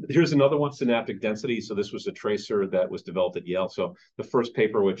 Here's another one, synaptic density. So this was a tracer that was developed at Yale. So the first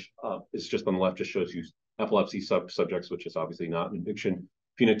paper, which is just on the left, just shows you epilepsy subjects, which is obviously not an addiction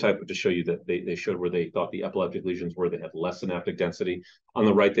phenotype, but to show you that they showed where they thought the epileptic lesions were, they had less synaptic density. On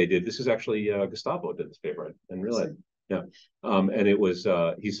the right, they did. This is actually Gustavo did this paper. I didn't realize. Yeah. And it was,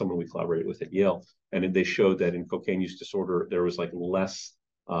 he's someone we collaborated with at Yale. And they showed that in cocaine use disorder, there was like less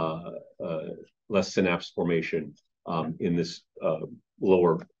synapse formation in this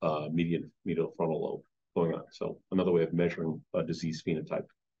lower medial frontal lobe going on. So another way of measuring a disease phenotype.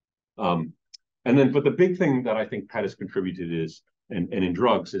 And then, but the big thing that I think PET has contributed is, and in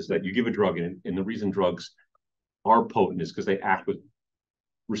drugs, is that you give a drug, and the reason drugs are potent is because they act with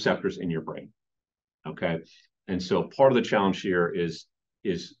receptors in your brain. Okay. And so part of the challenge here is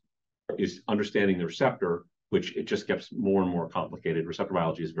understanding the receptor, which it just gets more and more complicated. Receptor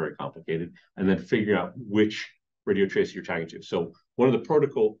biology is very complicated. And then figuring out which radiotracer you're tagging to. So one of the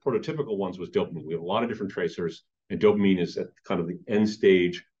prototypical ones was dopamine. We have a lot of different tracers, and dopamine is at kind of the end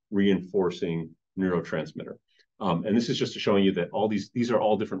stage reinforcing neurotransmitter. And this is just showing you that all these are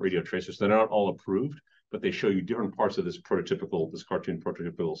all different radiotracers. They're not all approved, but they show you different parts of this cartoon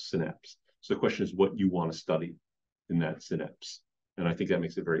prototypical synapse. So the question is what you want to study in that synapse. And I think that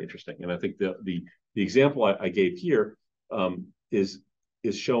makes it very interesting. And I think the example I gave here is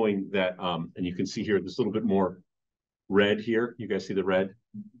showing that, and you can see here, there's a little bit more red here. You guys see the red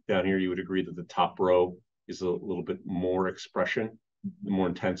down here? You would agree that the top row is a little bit more expression, the more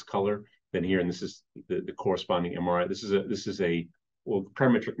intense color than here. And this is the corresponding MRI. This is a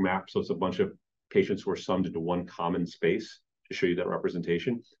parametric map. So it's a bunch of patients who are summed into one common space to show you that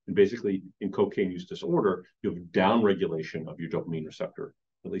representation. And basically in cocaine use disorder, you have downregulation of your dopamine receptor,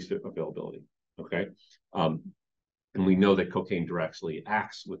 at least availability. Okay. And we know that cocaine directly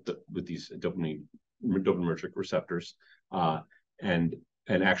acts with these dopaminergic receptors. And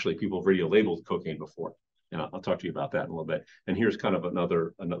actually people have radio labeled cocaine before. And I'll talk to you about that in a little bit. And here's kind of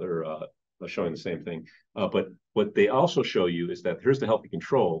another showing the same thing. But what they also show you is that here's the healthy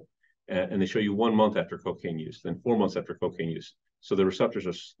control, and they show you 1 month after cocaine use, then 4 months after cocaine use. So the receptors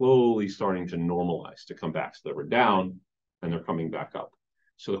are slowly starting to normalize, to come back. So they were down and they're coming back up.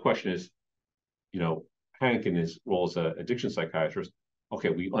 So the question is, Hank in his role as an addiction psychiatrist, okay,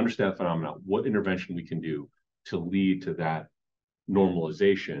 we understand the phenomenon. What intervention we can do to lead to that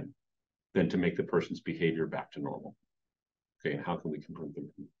normalization, then to make the person's behavior back to normal. Okay, and how can we prevent them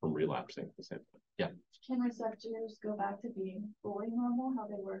from relapsing at the same time? Yeah. Can receptors go back to being fully normal, how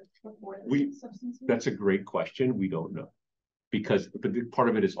they were before the substance use? That's a great question. We don't know. Because part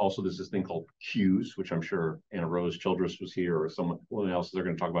of it is also there's this thing called cues, which I'm sure Anna Rose Childress was here or someone else, they're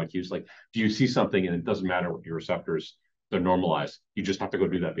going to talk about cues. Like, do you see something and it doesn't matter what your receptors, they're normalized. You just have to go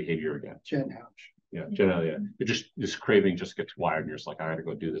do that behavior again. Jen Houch. Yeah, yeah. It just, this craving just gets wired and you're just like, I got to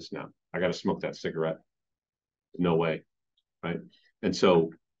go do this now. I got to smoke that cigarette. No way. Right. And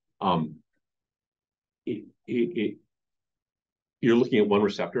so you're looking at one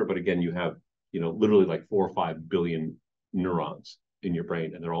receptor, but again, you have, literally like 4 or 5 billion neurons in your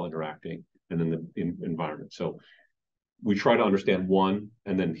brain, and they're all interacting, and then the environment. So we try to understand one,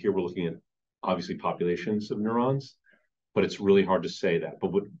 and then here we're looking at obviously populations of neurons, but it's really hard to say that.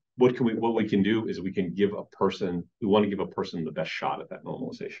 But what we can do is we want to give a person the best shot at that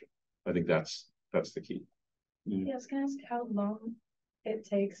normalization. I think that's the key. Yeah, I was gonna ask how long it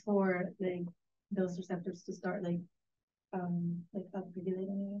takes for those receptors to start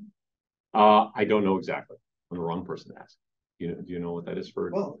upregulating. I don't know exactly. I'm the wrong person to ask. Do you know what that is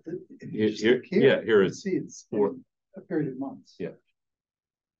for? Well, here it's for a period of months. Yeah.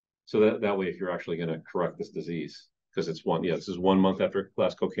 So that way, if you're actually going to correct this disease, because it's this is 1 month after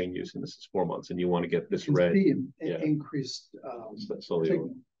last cocaine use, and this is 4 months, and you want to get this red. Increased slowly,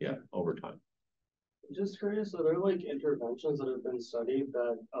 over time. Just curious, are there interventions that have been studied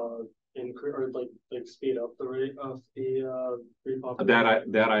that increase or speed up the rate of the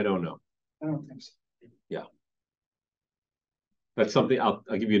repopulation? That I don't know. I don't think so. Yeah. That's something. I'll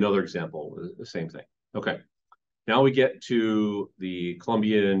give you another example. The same thing. Okay. Now we get to the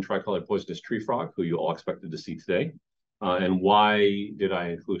Colombian tricolored poisonous tree frog, who you all expected to see today. And why did I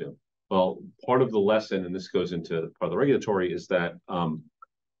include him? Well, part of the lesson, and this goes into part of the regulatory, is that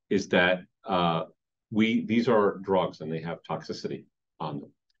these are drugs and they have toxicity on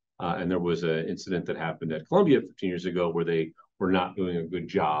them. And there was an incident that happened at Columbia 15 years ago where they were not doing a good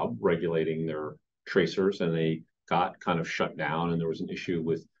job regulating their tracers, and they got kind of shut down. And there was an issue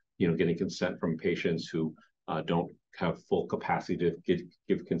with, getting consent from patients who don't have full capacity to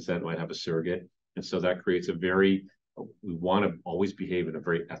give consent, might have a surrogate. And so that creates we want to always behave in a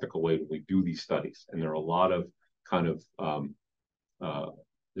very ethical way when we do these studies. And there are a lot of kind of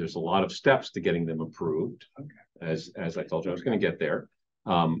there's a lot of steps to getting them approved. Okay. As I told you, I was going to get there.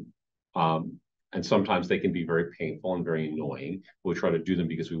 And sometimes they can be very painful and very annoying. We try to do them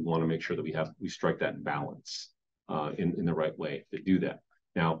because we want to make sure that we strike that balance in the right way to do that.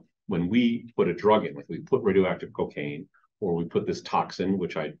 Now, when we put a drug in, like we put radioactive cocaine, or we put this toxin,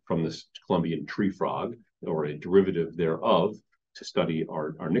 from this Colombian tree frog, or a derivative thereof, to study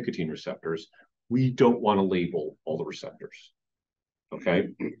our nicotine receptors, we don't want to label all the receptors. Okay,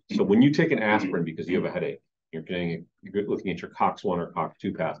 so when you take an aspirin because you have a headache, you're looking at your COX-1 or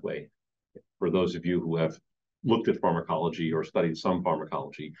COX-2 pathway. For those of you who have looked at pharmacology or studied some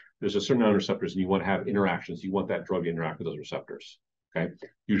pharmacology, there's a certain amount of receptors, and you want to have interactions. You want that drug to interact with those receptors. Okay,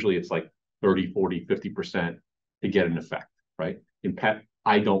 usually it's like 30, 40, 50% to get an effect, right? In PET,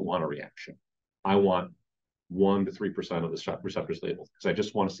 I don't want a reaction. I want 1 to 3% of the receptors labeled because I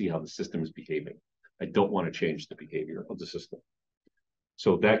just want to see how the system is behaving. I don't want to change the behavior of the system.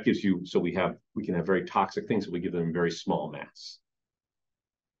 So that gives you, we can have very toxic things, but we give them very small mass.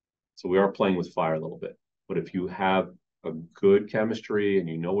 So we are playing with fire a little bit. But if you have a good chemistry and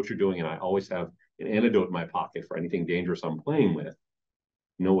you know what you're doing, and I always have an antidote in my pocket for anything dangerous I'm playing with,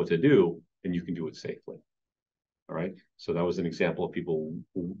 know what to do, and you can do it safely. All right. So that was an example of people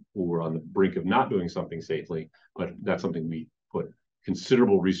who were on the brink of not doing something safely, but that's something we put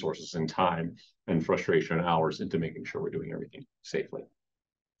considerable resources and time and frustration and hours into making sure we're doing everything safely.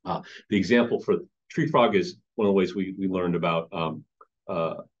 The example for tree frog is one of the ways we learned about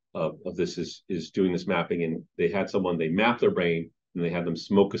of this is doing this mapping, and they mapped their brain and they had them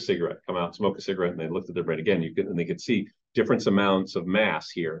smoke a cigarette, come out, smoke a cigarette, and they looked at their brain again. And they could see different amounts of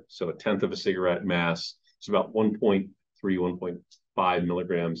mass here. So a tenth of a cigarette mass, it's about 1.3, 1.5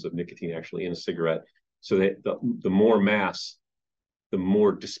 milligrams of nicotine actually in a cigarette. So that the more mass, the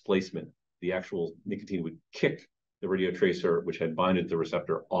more displacement. The actual nicotine would kick the radio tracer, which had binded the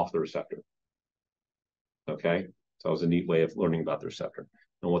receptor, off the receptor. Okay, so that was a neat way of learning about the receptor.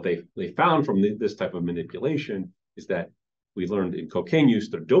 And what they found from this type of manipulation is that we learned in cocaine use,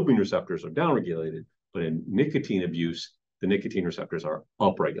 the dopamine receptors are downregulated, but in nicotine abuse, the nicotine receptors are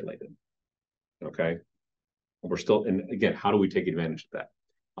upregulated. Okay, and again, how do we take advantage of that?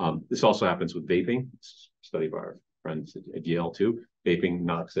 This also happens with vaping. It's studied by our friends at Yale too. Vaping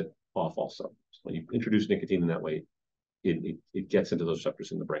knocks it off also. So when you introduce nicotine in that way, it gets into those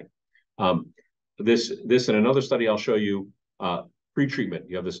receptors in the brain. This and another study I'll show you, pre-treatment,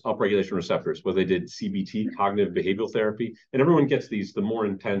 you have this upregulation receptors where they did CBT, cognitive behavioral therapy, and everyone gets these. The more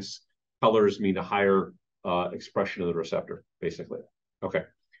intense colors mean a higher expression of the receptor, basically. Okay.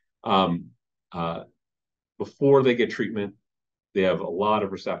 Before they get treatment, they have a lot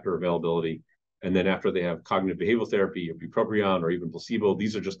of receptor availability. And then after they have cognitive behavioral therapy or bupropion or even placebo,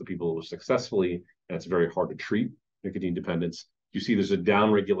 these are just the people who are successfully, and it's very hard to treat nicotine dependence. You see there's a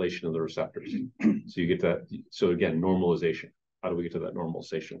downregulation of the receptors. So you get that. So again, normalization. How do we get to that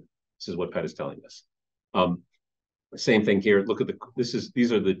normalization? This is what PET is telling us. Same thing here. Look at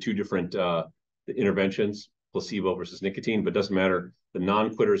these are the two different the interventions, placebo versus nicotine, but it doesn't matter. The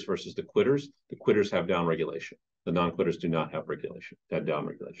non-quitters versus the quitters. The quitters have downregulation. The non-quitters do not have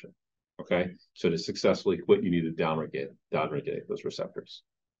downregulation. Okay, so to successfully quit, you need to downregulate those receptors.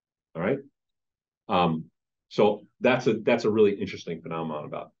 All right. So that's a really interesting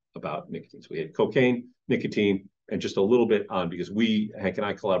phenomenon about nicotine. So we had cocaine, nicotine, and just a little bit on, because Hank and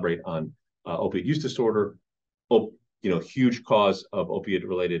I collaborate on opiate use disorder. Huge cause of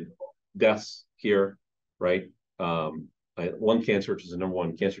opiate-related deaths here, right? Lung cancer, which is the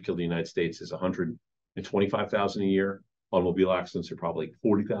 #1 cancer killer in the United States, is 125,000 a year. Automobile accidents are probably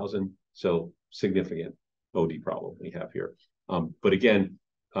 40,000. So significant OD problem we have here. But again,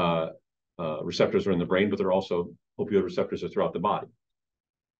 receptors are in the brain, but they're also opioid receptors are throughout the body,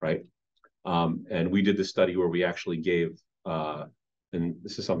 right? And we did this study where we actually gave, and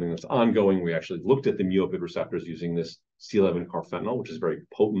this is something that's ongoing, we actually looked at the mu-opioid receptors using this C11 carfentanil, which is a very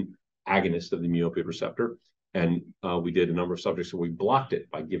potent agonist of the mu-opioid receptor. And we did a number of subjects where we blocked it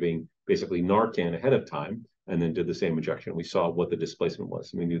by giving basically Narcan ahead of time, and then did the same injection. We saw what the displacement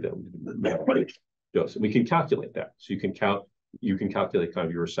was, and we knew that we had a right dose. And we can calculate that. So you can calculate kind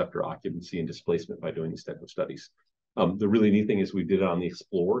of your receptor occupancy and displacement by doing these type of studies. The really neat thing is we did it on the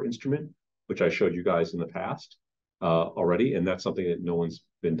Explorer instrument, which I showed you guys in the past already, and that's something that no one's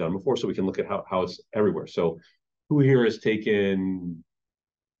been done before. So we can look at how it's everywhere. So who here has taken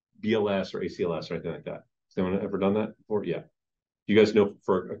BLS or ACLS or anything like that? Has anyone ever done that before? Yeah. You guys know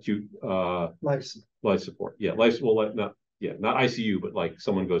for acute life support. Yeah, not ICU, but like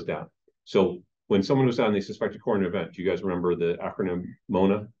someone goes down. So when someone goes down, they suspect a coronary event. Do you guys remember the acronym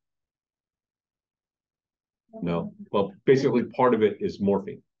MONA? No. Well, basically part of it is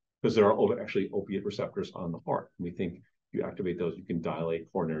morphine because there are actually opiate receptors on the heart. And we think you activate those, you can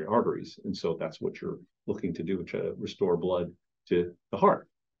dilate coronary arteries. And so that's what you're looking to do to restore blood to the heart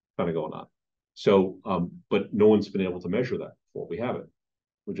kind of going on. So, but no one's been able to measure that before. We haven't.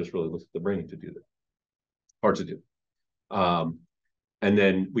 We just really looked at the brain to do that. Hard to do. And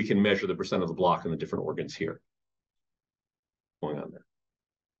then we can measure the percent of the block in the different organs here going on there.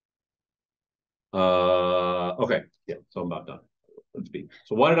 Okay, yeah, so I'm about done. Let's be.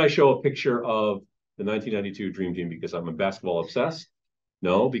 So why did I show a picture of the 1992 Dream Team? Because I'm a basketball obsessed?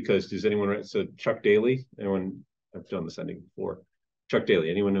 No, because does anyone, so Chuck Daly, anyone, I've done this ending before. Chuck Daly,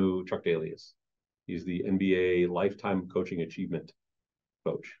 anyone know who Chuck Daly is? He's the NBA Lifetime Coaching Achievement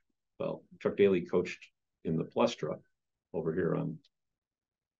coach. Well, Chuck Daly coached in the Plestra over here on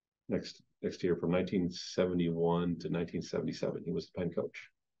next year from 1971 to 1977. He was the Penn coach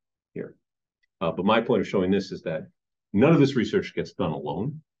here. But my point of showing this is that none of this research gets done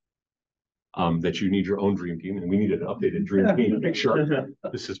alone. That you need your own dream team, and we need an updated dream team picture.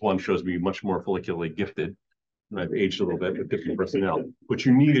 This is one shows me much more follicularly gifted. I've aged a little bit with different personnel, but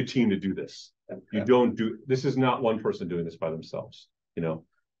you need a team to do this. You don't do this is not one person doing this by themselves. You know,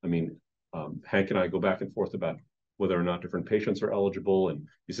 I mean, Hank and I go back and forth about whether or not different patients are eligible, and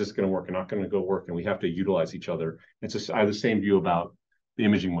is this going to work or not going to go work, and we have to utilize each other. It's just, I have the same view about the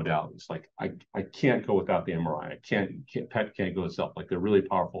imaging modalities. Like I can't go without the MRI. PET can't go itself. Like they're really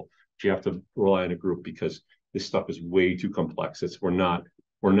powerful. But you have to rely on a group because this stuff is way too complex. We're not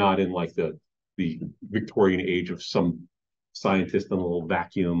in like the Victorian age of some scientist in a little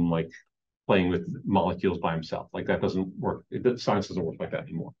vacuum, like playing with molecules by himself. Like that doesn't work. Science doesn't work like that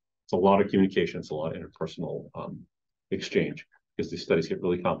anymore. It's a lot of communication. It's a lot of interpersonal exchange because these studies get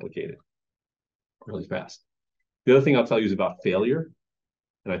really complicated really fast. The other thing I'll tell you is about failure.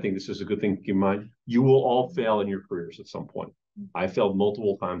 And I think this is a good thing to keep in mind. You will all fail in your careers at some point. I failed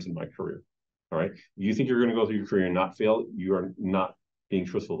multiple times in my career. All right. You think you're going to go through your career and not fail, you are not being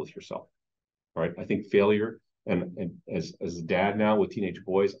truthful with yourself. All right. I think failure, and as a dad now with teenage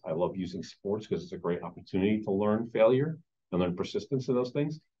boys, I love using sports because it's a great opportunity to learn failure and learn persistence in those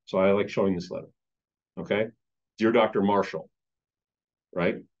things. So I like showing this letter. Okay. Dear Dr. Marshall,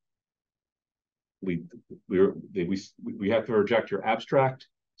 right? We have to reject your abstract.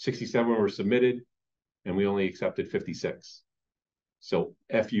 67 were submitted, and we only accepted 56. So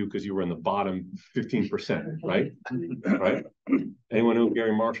F you because you were in the bottom 15%, right? Right? Anyone know who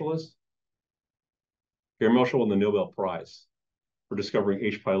Gary Marshall is? Gary Marshall won the Nobel Prize for discovering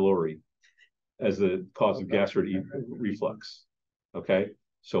H. pylori as the cause of gastric reflux. Okay,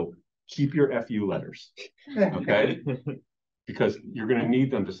 so keep your FU letters. Okay. Because you're going to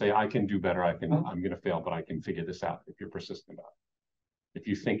need them to say, I can do better. I'm going to fail, but I can figure this out if you're persistent about it. If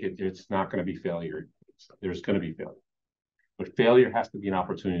you think it's not going to be failure, there's going to be failure. But failure has to be an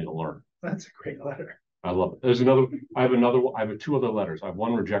opportunity to learn. That's a great letter. I love it. I have two other letters. I have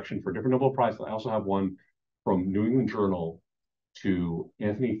one rejection for a different Nobel Prize. I also have one from New England Journal to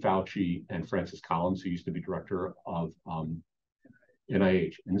Anthony Fauci and Francis Collins, who used to be director of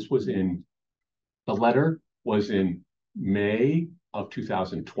NIH. And the letter was in May of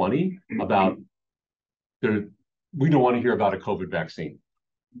 2020 about we don't want to hear about a COVID vaccine.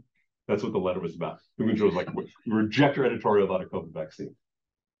 That's what the letter was about. It was like, reject your editorial about a COVID vaccine.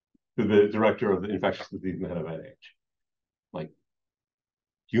 To the director of the infectious disease and the head of NIH. Like,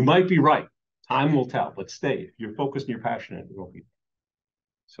 you might be right. Time will tell, but stay. If you're focused and you're passionate, it won't be.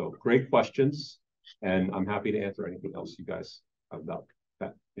 So great questions. And I'm happy to answer anything else you guys have about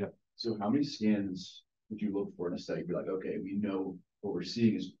that. Yeah. So how many scans would you look for in a study? Be like, okay, we know what we're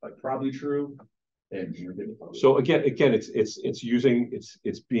seeing is like probably true. And so again,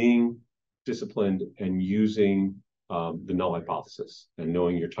 it's being disciplined and using the null hypothesis and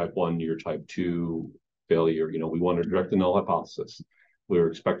knowing your type 1, your type 2 failure. You know, we want to direct the null hypothesis. We're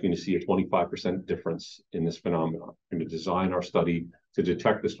expecting to see a 25% difference in this phenomenon. We're going to design our study to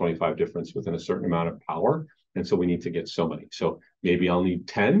detect this 25 difference within a certain amount of power. And so we need to get so many. So maybe I'll need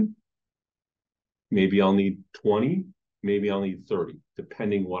 10, maybe I'll need 20, maybe I'll need 30,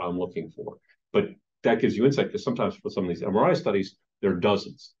 depending what I'm looking for. But that gives you insight because sometimes for some of these MRI studies, there are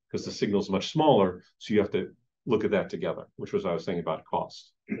dozens because the signal is much smaller. So you have to look at that together, which was I was saying about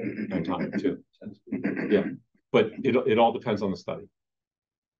cost and time too. Yeah, but it all depends on the study.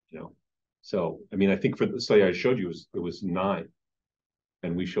 You know, so I mean, I think for the study I showed you, it was 9,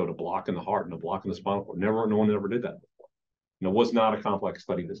 and we showed a block in the heart and a block in the spinal cord. No one ever did that before. And it was not a complex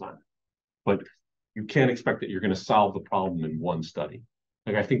study design, but you can't expect that you're going to solve the problem in one study.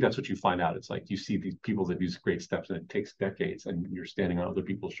 Like, I think that's what you find out. It's like you see these people that do great steps and it takes decades and you're standing on other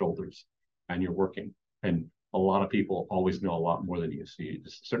people's shoulders and you're working. And a lot of people always know a lot more than you. So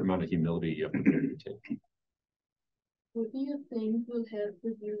there's a certain amount of humility you have to take. What do you think will help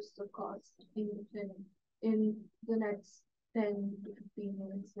reduce the cost in the next 10 to 15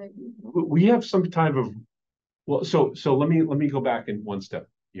 minutes? Like, We have some type of, well, so let me go back in one step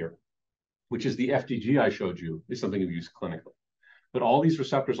here, which is the FDG I showed you is something we use clinically. But all these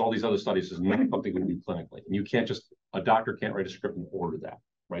receptors, all these other studies is not something we do clinically. And you can't just, a doctor can't write a script and order that,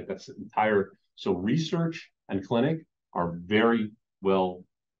 right? That's the entire, so research and clinic are very well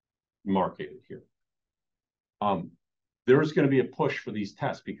marketed here. There's going to be a push for these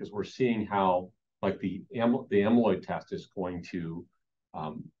tests because we're seeing how, like the amyloid test is going to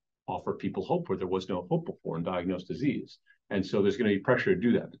offer people hope where there was no hope before in diagnosed disease. And so there's going to be pressure to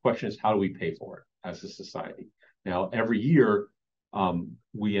do that. The question is, how do we pay for it as a society? Now, every year,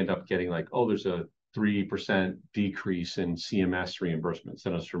 we end up getting like, oh, there's a 3% decrease in CMS reimbursement,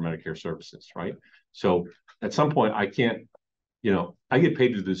 Centers for Medicare Services, right? So at some point, I can't, I get paid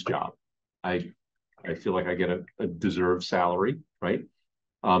to do this job. I feel like I get a deserved salary, right?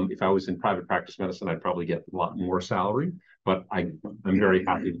 If I was in private practice medicine, I'd probably get a lot more salary, but I'm very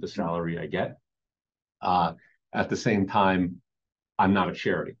happy with the salary I get. At the same time, I'm not a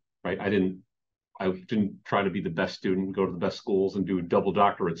charity, right? I didn't try to be the best student, go to the best schools and do a double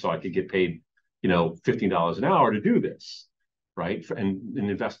doctorate so I could get paid, $15 an hour to do this, right? And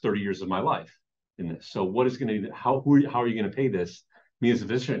invest 30 years of my life in this. So what is going to, how are you going to pay this? Me as a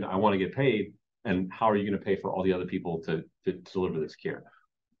physician, I want to get paid. And how are you going to pay for all the other people to deliver this care?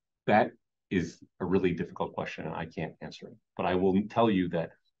 That is a really difficult question, and I can't answer it. But I will tell you that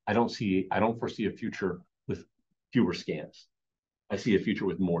I don't foresee a future with fewer scans. I see a future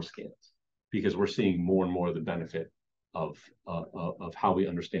with more scans because we're seeing more and more of the benefit of how we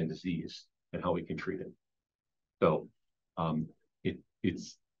understand disease and how we can treat it. So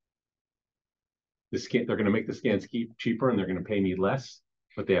it's the scan. They're going to make the scans cheaper, and they're going to pay me less,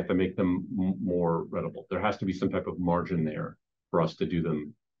 but they have to make them more readable. There has to be some type of margin there for us to do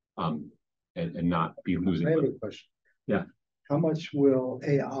them and not be losing. I have a question. Yeah. How much will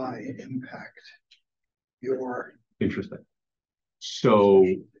AI impact your? Interesting. So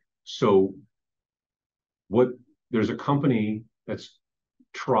there's a company that's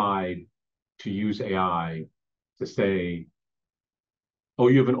tried to use AI to say, oh,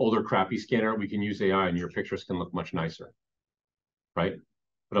 you have an older crappy scanner, we can use AI and your pictures can look much nicer, right?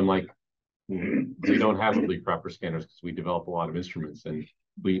 But I'm like, we don't have really crapper scanners because we develop a lot of instruments, and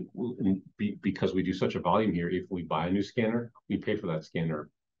because we do such a volume here, if we buy a new scanner, we pay for that scanner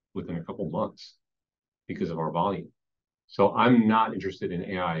within a couple months because of our volume. So I'm not interested in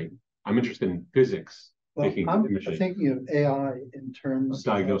AI. I'm interested in physics. Well, I'm thinking of AI in terms of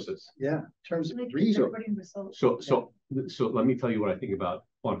diagnosis. In terms of Like research. So let me tell you what I think about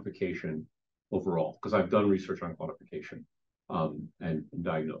quantification overall, because I've done research on quantification and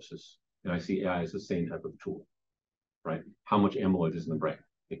diagnosis, and I see AI as the same type of tool, right? How much amyloid is in the brain?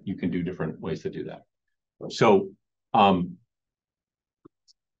 You can do different ways to do that. So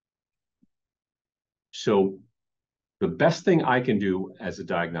the best thing I can do as a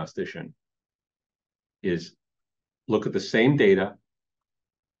diagnostician is look at the same data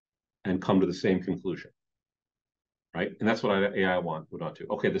and come to the same conclusion, right? And that's what AI would want to.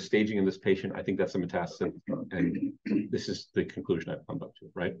 Okay, the staging in this patient, I think that's a metastasis, and this is the conclusion I've come up to,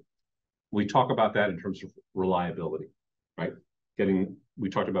 right? We talk about that in terms of reliability, right? We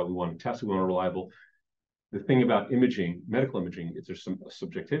talked about we want to test, we want to reliable. The thing about imaging, medical imaging, is there's some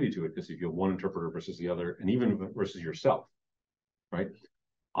subjectivity to it because if you have one interpreter versus the other, and even versus yourself, right?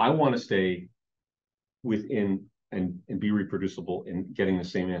 I want to stay within and be reproducible in getting the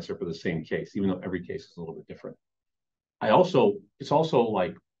same answer for the same case, even though every case is a little bit different. It's also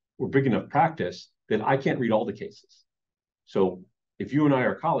like we're big enough practice that I can't read all the cases. So if you and I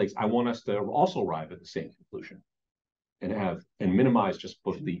are colleagues, I want us to also arrive at the same conclusion and minimize just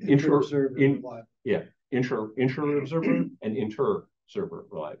both the intra-observer and inter-observer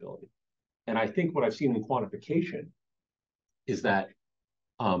reliability. And I think what I've seen in quantification is that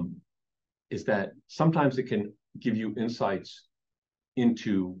sometimes it can give you insights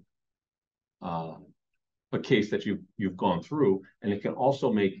into a case that you've gone through, and it can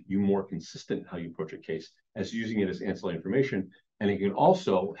also make you more consistent how you approach a case as using it as ancillary information, and it can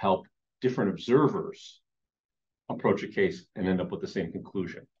also help different observers approach a case and end up with the same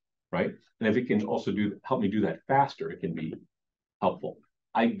conclusion, right? And if it can also help me do that faster, it can be helpful.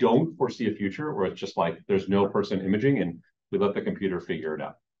 I don't foresee a future where it's just like there's no person imaging and we let the computer figure it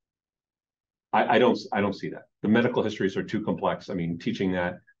out. I don't see that. The medical histories are too complex. I mean, teaching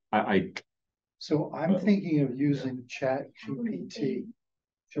that, So I'm thinking of using ChatGPT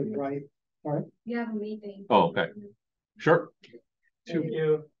to write You have a meeting. Oh, okay. Sure. Thank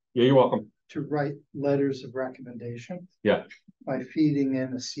you. Yeah, you're welcome. To write letters of recommendation. Yeah. By feeding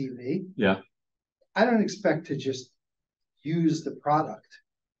in a CV. Yeah. I don't expect to just use the product.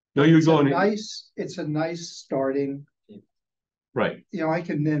 No, you're It's going it's a nice starting, right. you know, I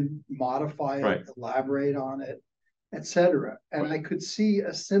can then modify it, Right. elaborate on it, etc. And I could see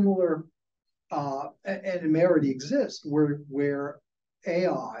a similar, and it may already exist, where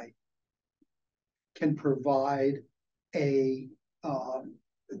AI can provide a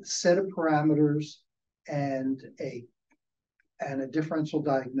set of parameters and a differential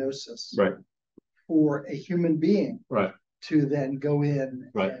diagnosis, Right. for a human being, Right. to then go in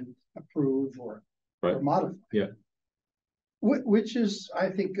Right. and approve or Right. modify. Yeah. Which is,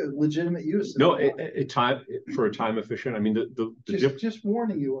 I think, a legitimate use. No, for a time efficient. I mean, just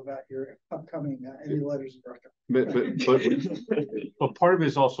warning you about your upcoming any letters of recommendation. But part of it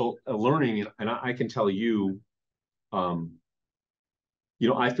is also a learning, and I can tell you, you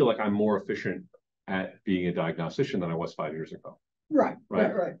know, I feel like I'm more efficient at being a diagnostician than I was 5 years ago. Right.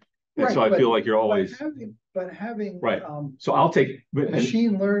 And so I feel like you're always having right. So I'll take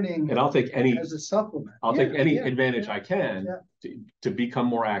machine learning, and I'll take any as a supplement. I'll take any advantage I can to become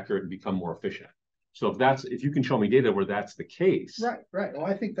more accurate and become more efficient. So if you can show me data where that's the case, right. Well,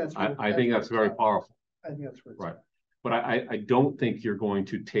 I think that's I think that's very powerful. I think that's right. But I don't think you're going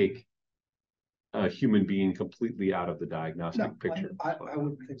to take a human being completely out of the diagnostic picture. I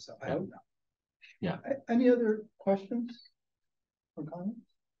wouldn't think so. I hope not. Yeah. Any other questions or comments?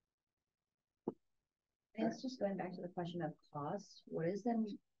 I guess just going back to the question of cost,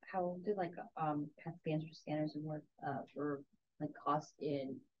 how do like PET scans or scanners work for like cost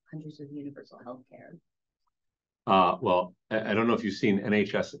in countries with universal healthcare? Well, I don't know if you've seen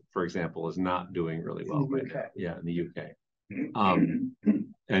NHS, for example, is not doing really well right now. Yeah, in the UK.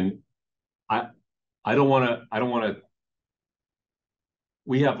 And I don't want to.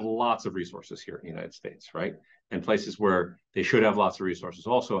 We have lots of resources here in the United States, right? And places where they should have lots of resources.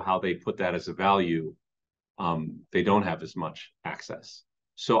 Also, how they put that as a value, they don't have as much access.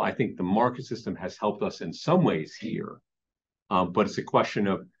 So I think the market system has helped us in some ways here, but it's a question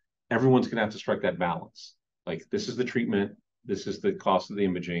of everyone's going to have to strike that balance. Like, this is the treatment, this is the cost of the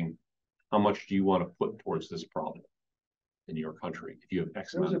imaging. How much do you want to put towards this problem in your country if you have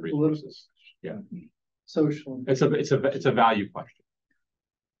X amount of resources? Yeah, social. It's a value question,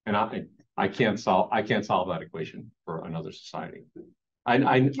 and I can't solve that equation for another society.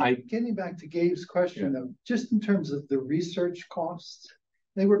 Getting back to Gabe's question though, just in terms of the research costs,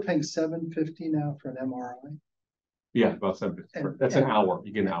 they were paying $750 now for an MRI. Yeah, about $750. That's an hour.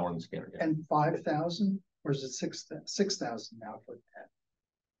 You get an hour in the scanner. Yeah. And 5,000, or is it 6,000 now for that?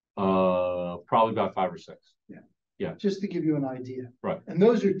 Probably about 5 or 6. Yeah. Just to give you an idea. Right. And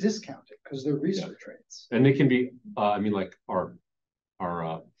those are discounted because they're research rates. And they can be. I mean, like our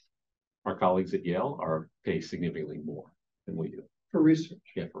colleagues at Yale are paid significantly more than we do for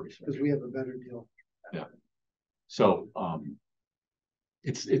research. Yeah, for research because we have a better deal. Yeah. So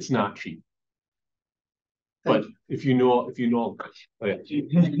it's not cheap. But if you know, but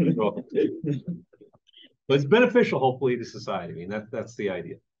it's beneficial, hopefully, to society. I mean, that's the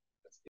idea.